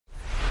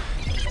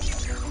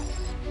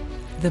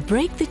The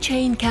Break the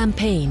Chain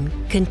campaign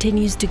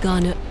continues to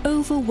garner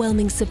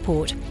overwhelming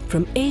support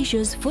from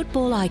Asia's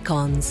football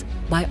icons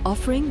by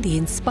offering the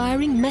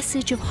inspiring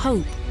message of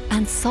hope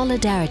and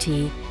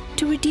solidarity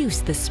to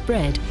reduce the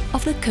spread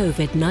of the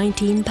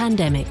COVID-19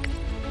 pandemic.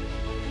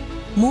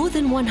 More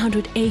than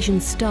 100 Asian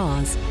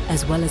stars,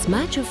 as well as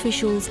match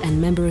officials and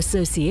member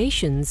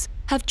associations,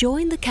 have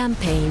joined the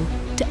campaign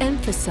to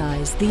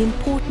emphasize the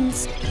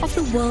importance of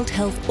the World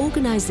Health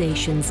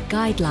Organization's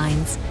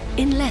guidelines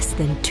in less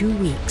than 2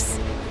 weeks.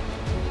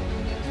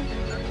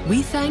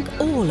 We thank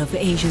all of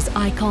Asia's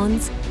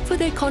icons for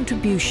their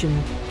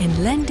contribution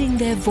in lending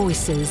their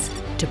voices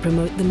to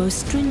promote the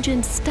most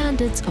stringent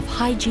standards of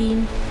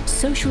hygiene,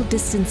 social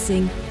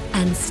distancing,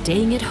 and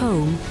staying at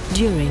home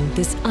during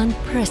this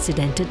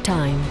unprecedented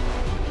time.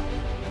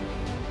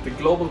 The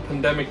global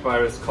pandemic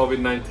virus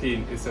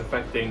COVID-19 is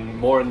affecting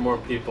more and more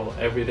people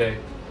every day.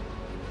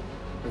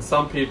 And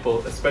some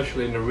people,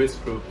 especially in the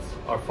risk groups,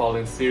 are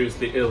falling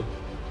seriously ill.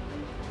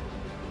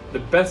 The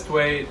best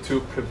way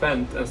to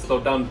prevent and slow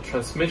down the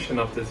transmission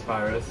of this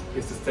virus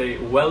is to stay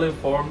well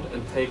informed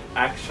and take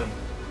action.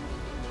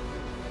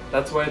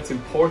 That's why it's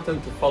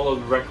important to follow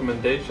the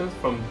recommendations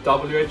from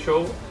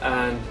WHO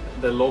and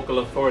the local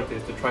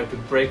authorities to try to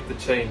break the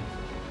chain.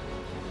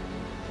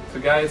 So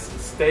guys,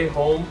 stay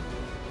home,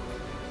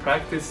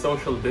 practice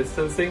social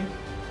distancing,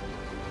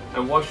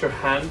 and wash your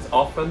hands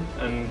often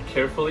and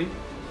carefully.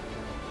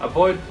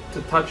 Avoid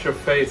to touch your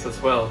face as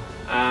well,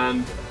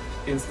 and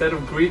instead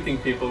of greeting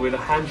people with a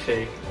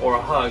handshake or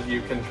a hug,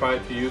 you can try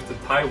to use the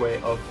Thai way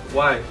of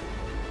why.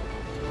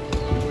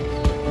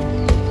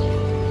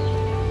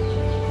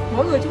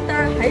 Mỗi người chúng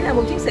ta hãy là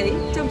một chiến sĩ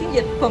trong chiến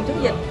dịch phòng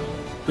chống dịch.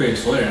 对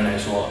所有人来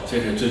说，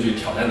这是最具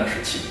挑战的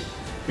时期。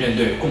面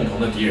对共同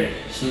的敌人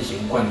新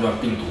型冠状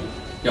病毒，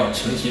要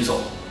勤洗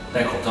手、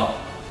戴口罩，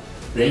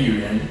人与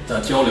人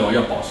的交流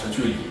要保持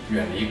距离，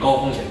远离高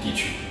风险地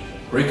区。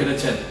Break the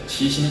chain，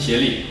 齐心协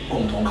力，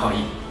共同抗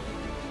疫。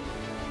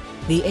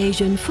 The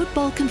Asian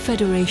Football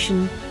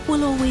Confederation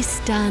will always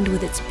stand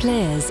with its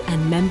players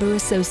and member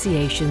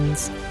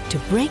associations to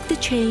break the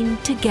chain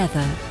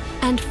together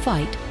and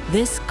fight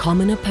this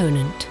common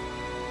opponent.